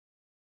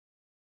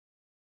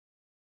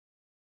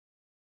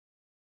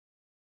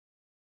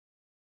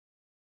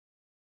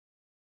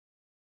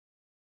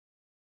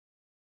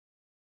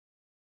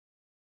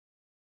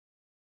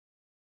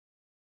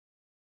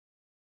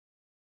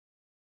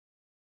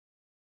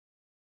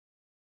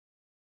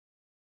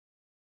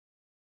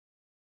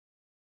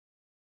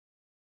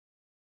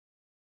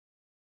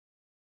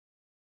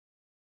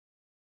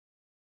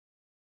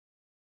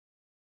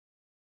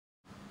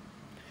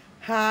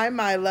Hi,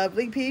 my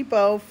lovely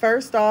people.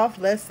 First off,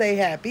 let's say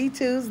happy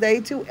Tuesday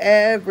to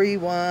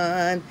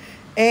everyone.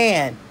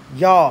 And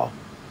y'all,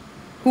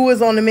 who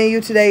is on the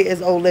menu today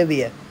is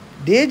Olivia.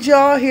 Did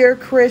y'all hear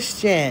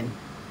Christian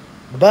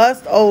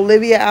bust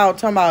Olivia out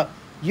talking about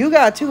you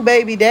got two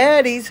baby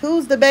daddies?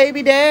 Who's the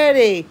baby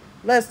daddy?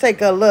 Let's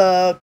take a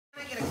look.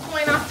 I get a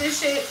coin off this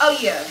shit. Oh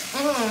yeah.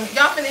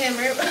 Y'all finna hear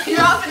me.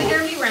 Y'all finna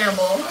hear me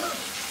ramble.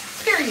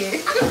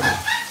 Period.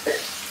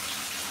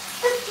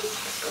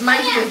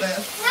 Mind your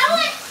business.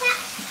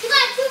 You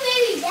got two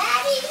baby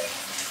daddies?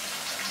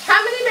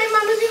 How many baby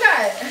mamas you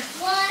got?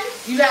 One.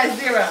 You got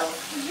zero.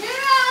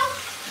 Zero?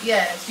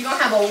 Yes. You don't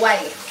have a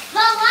wife.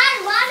 But why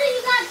do you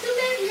got two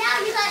baby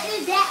daddies?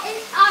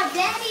 It's our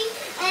daddy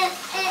and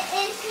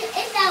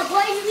it's that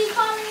boy you be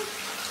calling?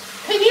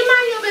 Can you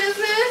mind your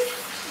business?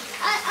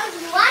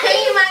 Can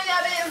you mind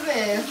your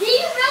business? Do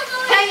you know?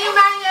 Can you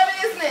mind your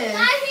business?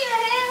 Why do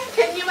your hair?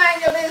 Can you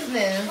mind your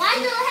business? Why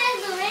do your hair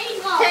the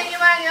rainbow? Can you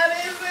mind your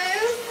business?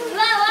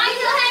 Why do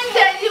your hair?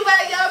 Can you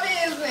mind your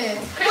business?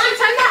 Christian,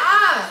 turn that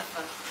off.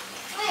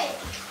 Wait.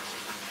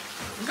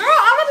 Girl,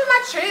 all up in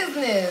my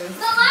business.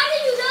 But why do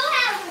you don't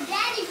have a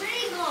daddy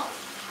rainbow?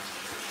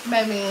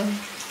 Baby.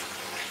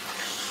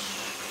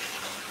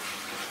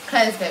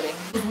 Cause baby,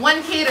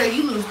 one kid or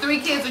you lose 3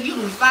 kids or you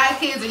lose 5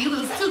 kids or you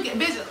lose 2 kids.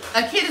 Bitch,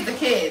 a kid is a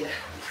kid.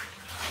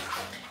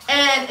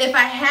 And if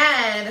I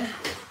had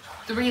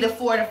 3 to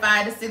 4 to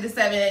 5 to 6 to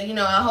 7, you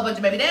know, a whole bunch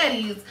of baby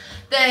daddies,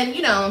 then,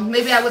 you know,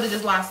 maybe I would have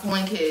just lost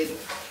 1 kid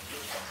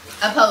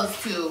opposed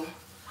to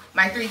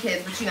my 3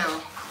 kids. But, you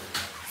know,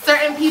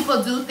 certain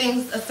people do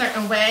things a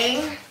certain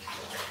way.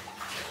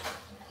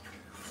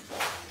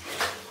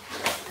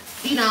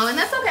 You know, and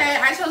that's okay.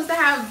 I chose to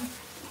have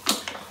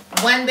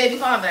 1 baby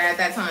father at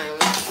that time.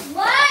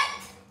 What?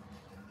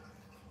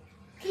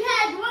 You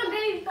had 1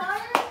 baby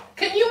father?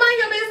 Can you mind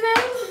your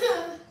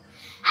business?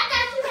 I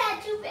thought you had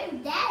 2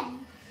 baby daddies.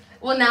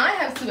 Well, now I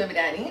have 2 baby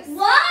daddies.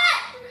 What?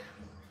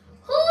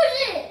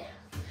 Who's it?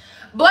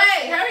 Boy,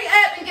 hurry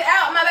up and get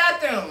out of my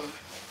bathroom.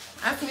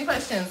 Ask me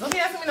questions. Don't be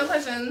asking me no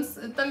questions.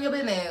 It's none of your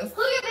business.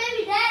 Who your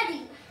baby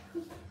daddy?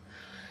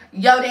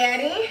 Yo,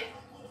 daddy.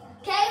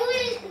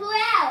 Okay, who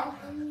else?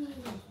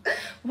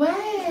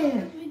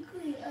 What?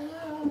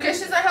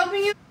 Christians are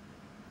helping you?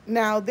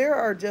 Now, there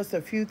are just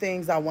a few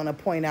things I want to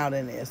point out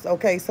in this.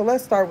 Okay, so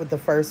let's start with the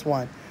first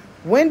one.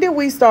 When did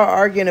we start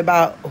arguing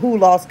about who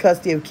lost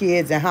custody of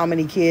kids and how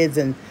many kids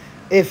and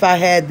if I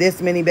had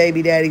this many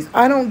baby daddies?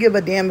 I don't give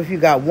a damn if you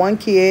got 1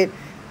 kid,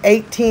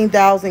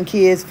 18,000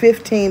 kids,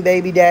 15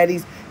 baby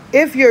daddies.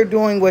 If you're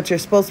doing what you're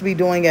supposed to be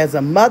doing as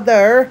a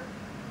mother,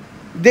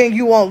 then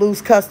you won't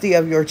lose custody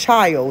of your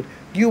child.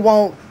 You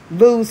won't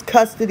lose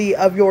custody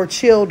of your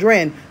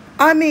children.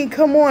 I mean,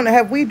 come on.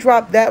 Have we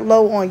dropped that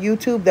low on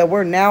YouTube that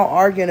we're now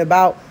arguing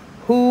about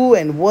who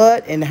and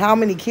what and how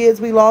many kids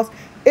we lost?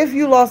 If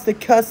you lost the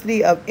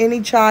custody of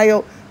any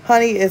child,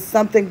 honey, it's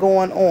something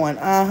going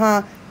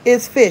on.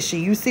 It's fishy.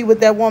 You see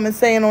what that woman's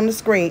saying on the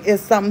screen?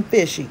 It's something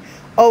fishy.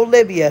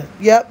 Olivia,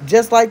 yep,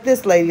 just like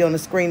this lady on the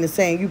screen is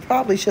saying, you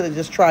probably should have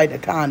just tried a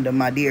condom,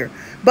 my dear.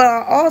 But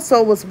I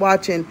also was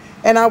watching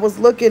and I was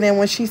looking, and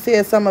when she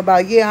said something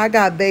about, yeah, I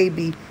got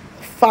baby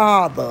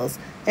fathers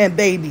and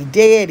baby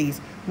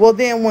daddies. Well,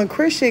 then when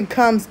Christian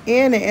comes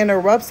in and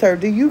interrupts her,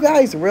 do you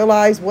guys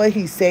realize what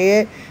he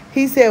said?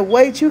 He said,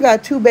 wait, you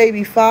got 2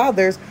 baby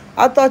fathers.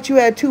 I thought you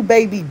had 2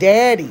 baby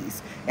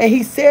daddies. And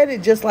he said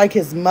it just like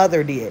his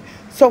mother did.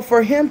 So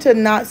for him to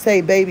not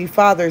say baby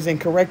fathers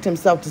and correct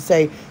himself to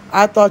say,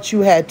 I thought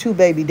you had 2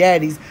 baby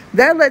daddies,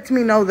 that lets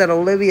me know that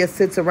Olivia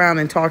sits around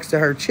and talks to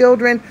her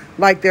children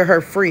like they're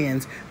her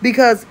friends.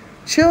 Because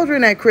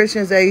children at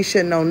Christian's age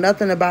should know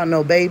nothing about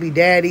no baby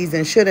daddies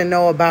and shouldn't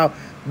know about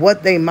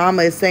what they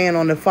mama is saying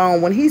on the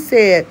phone. When he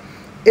said,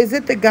 is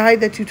it the guy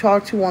that you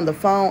talked to on the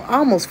phone? I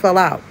almost fell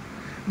out.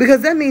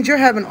 Because that means you're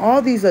having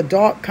all these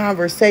adult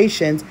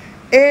conversations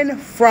in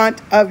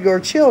front of your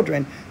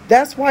children.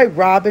 That's why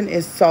Robin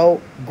is so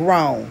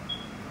grown.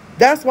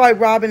 That's why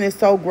Robin is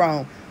so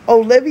grown.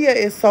 Olivia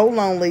is so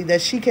lonely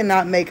that she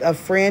cannot make a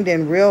friend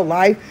in real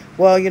life.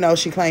 Well, you know,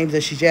 she claims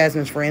that she's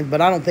Jasmine's friend,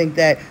 but I don't think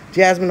that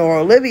Jasmine or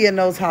Olivia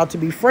knows how to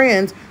be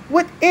friends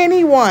with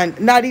anyone,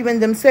 not even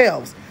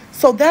themselves.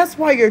 So that's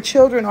why your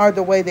children are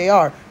the way they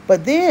are.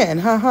 But then,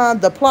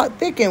 the plot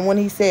thickened when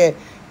he said,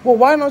 well,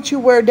 why don't you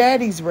wear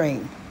daddy's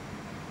ring?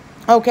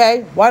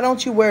 Okay, why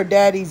don't you wear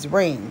daddy's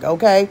ring?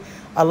 Okay,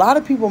 a lot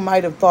of people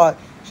might have thought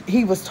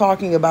he was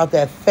talking about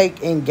that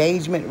fake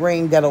engagement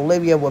ring that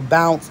Olivia would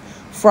bounce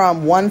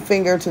from one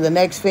finger to the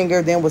next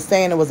finger, then was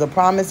saying it was a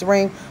promise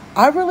ring.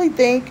 I really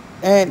think,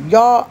 and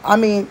y'all, I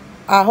mean,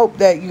 I hope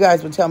that you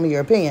guys would tell me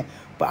your opinion,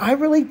 but I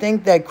really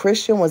think that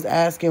Christian was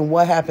asking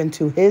what happened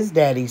to his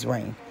daddy's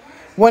ring.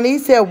 When he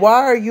said,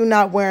 why are you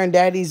not wearing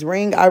daddy's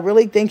ring? I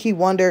really think he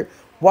wondered,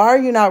 why are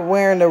you not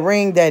wearing the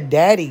ring that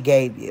daddy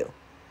gave you?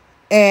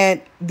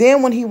 And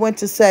then when he went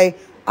to say,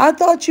 I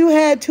thought you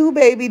had 2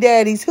 baby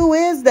daddies. Who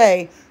is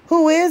they?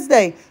 Who is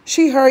they?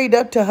 She hurried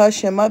up to hush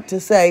him up to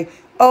say,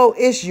 Oh,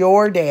 it's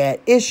your dad.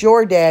 It's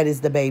your dad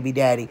is the baby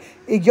daddy.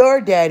 Your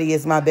daddy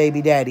is my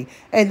baby daddy.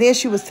 And then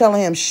she was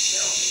telling him,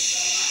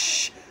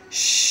 shh,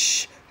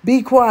 shh,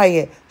 be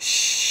quiet.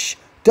 Shh,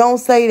 don't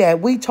say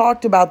that. We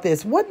talked about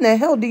this. What in the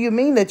hell do you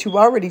mean that you've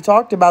already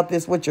talked about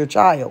this with your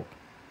child?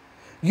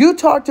 You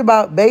talked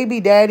about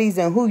baby daddies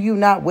and who you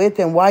not with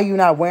and why you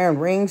not wearing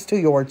rings to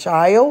your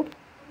child?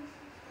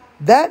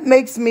 That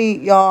makes me,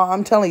 y'all,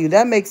 I'm telling you,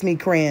 that makes me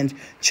cringe.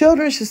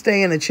 Children should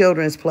stay in a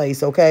children's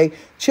place, okay?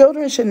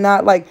 Children should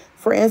not, like,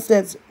 for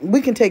instance,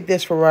 we can take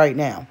this for right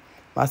now.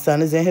 My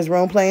son is in his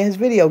room playing his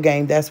video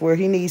game. That's where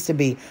he needs to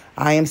be.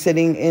 I am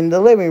sitting in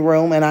the living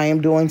room and I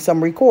am doing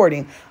some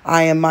recording.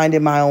 I am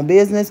minding my own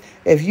business.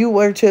 If you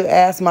were to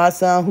ask my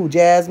son who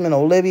Jasmine,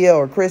 Olivia,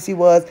 or Chrissy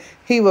was,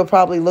 he would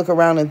probably look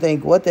around and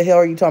think, what the hell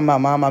are you talking about,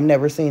 Mom? I've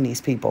never seen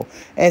these people.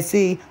 And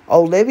see,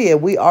 Olivia,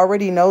 we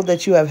already know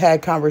that you have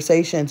had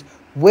conversations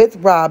with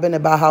Robin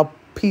about how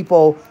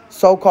people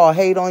so-called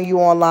hate on you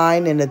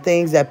online and the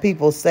things that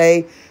people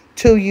say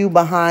to you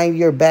behind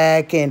your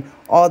back and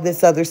all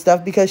this other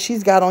stuff, because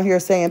she's got on here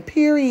saying,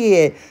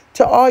 period,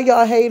 to all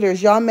y'all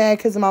haters, y'all mad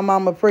because my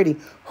mama pretty.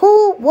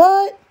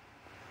 What?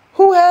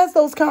 Who has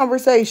those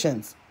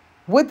conversations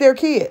with their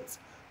kids?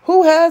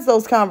 Who has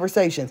those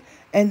conversations?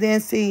 And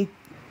then see,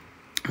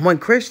 when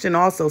Christian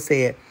also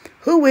said,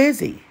 who is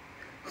he?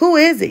 Who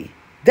is he?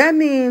 That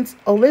means,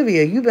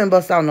 Olivia, you've been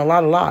busting out in a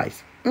lot of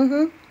lies.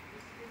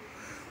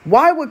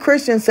 Why would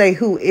Christian say,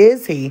 who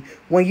is he,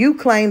 when you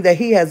claim that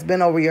he has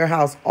been over your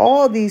house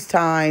all these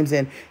times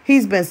and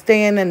he's been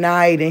staying the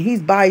night and he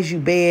buys you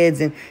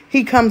beds and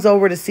he comes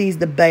over to see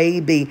the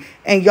baby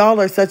and y'all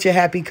are such a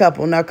happy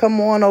couple? Now,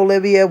 come on,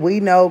 Olivia. We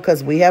know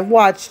because we have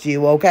watched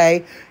you,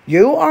 okay?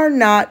 You are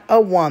not a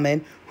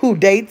woman who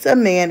dates a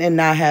man and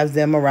not has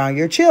them around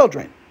your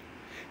children.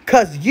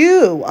 Because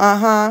you,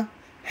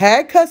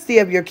 had custody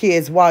of your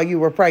kids while you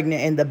were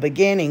pregnant in the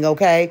beginning,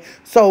 okay?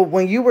 So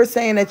when you were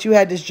saying that you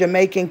had this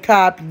Jamaican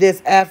cop,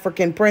 this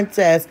African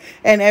princess,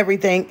 and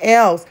everything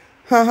else,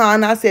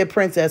 and I said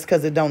princess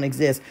because it don't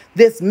exist,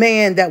 this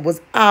man that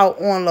was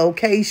out on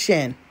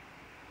location,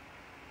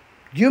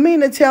 you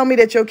mean to tell me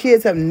that your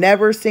kids have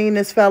never seen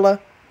this fella?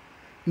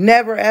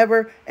 Never,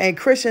 ever? And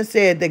Christian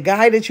said, the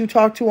guy that you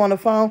talked to on the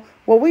phone,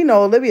 well, we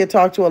know Olivia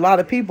talked to a lot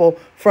of people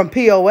from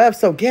POF,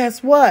 so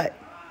guess what?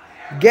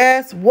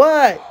 Guess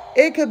what?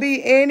 It could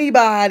be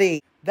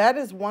anybody. That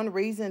is one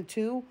reason,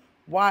 too,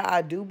 why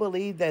I do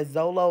believe that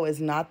Zolo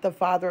is not the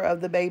father of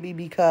the baby,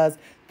 because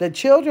the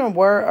children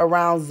were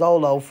around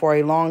Zolo for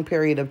a long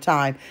period of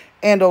time.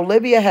 And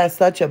Olivia has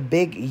such a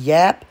big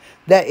yap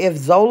that if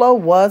Zolo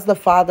was the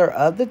father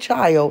of the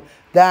child,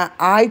 that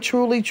I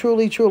truly,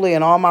 truly, truly,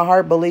 in all my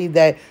heart believe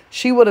that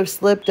she would have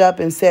slipped up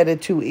and said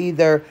it to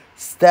either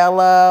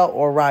Stella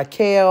or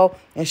Raquel,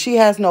 and she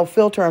has no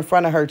filter in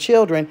front of her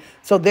children.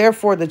 So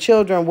therefore, the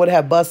children would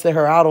have busted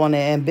her out on it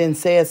and been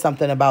said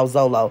something about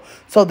Zolo.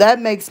 So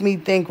that makes me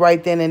think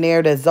right then and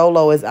there that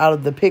Zolo is out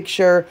of the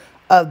picture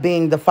of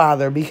being the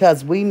father,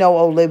 because we know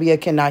Olivia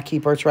cannot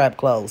keep her trap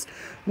closed.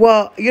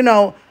 Well, you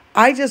know,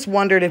 I just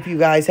wondered if you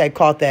guys had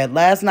caught that.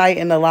 Last night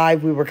in the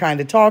live, we were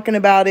kind of talking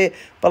about it.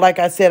 But like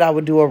I said, I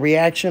would do a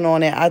reaction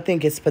on it. I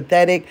think it's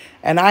pathetic.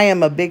 And I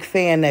am a big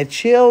fan that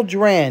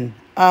children,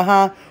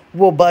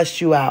 will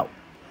bust you out.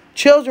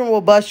 Children will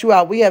bust you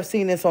out. We have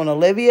seen this on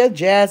Olivia,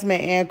 Jasmine,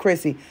 and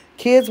Chrissy.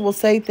 Kids will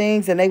say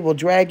things and they will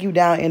drag you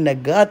down in the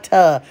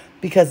gutter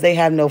because they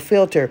have no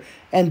filter.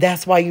 And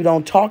that's why you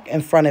don't talk in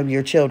front of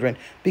your children,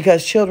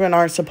 because children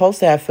aren't supposed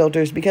to have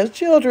filters, because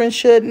children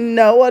shouldn't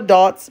know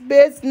adults'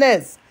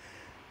 business.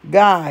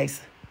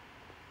 Guys,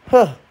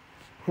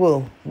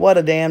 well, what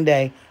a damn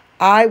day.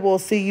 I will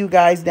see you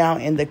guys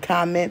down in the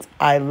comments.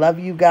 I love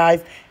you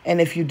guys.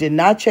 And if you did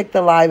not check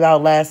the live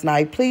out last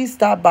night, please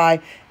stop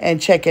by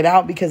and check it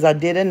out, because I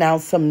did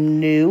announce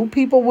some new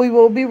people we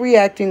will be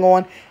reacting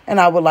on. And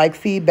I would like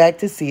feedback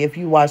to see if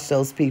you watch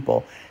those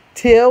people.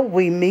 Till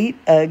we meet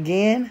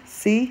again,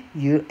 see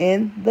you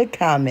in the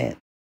comments.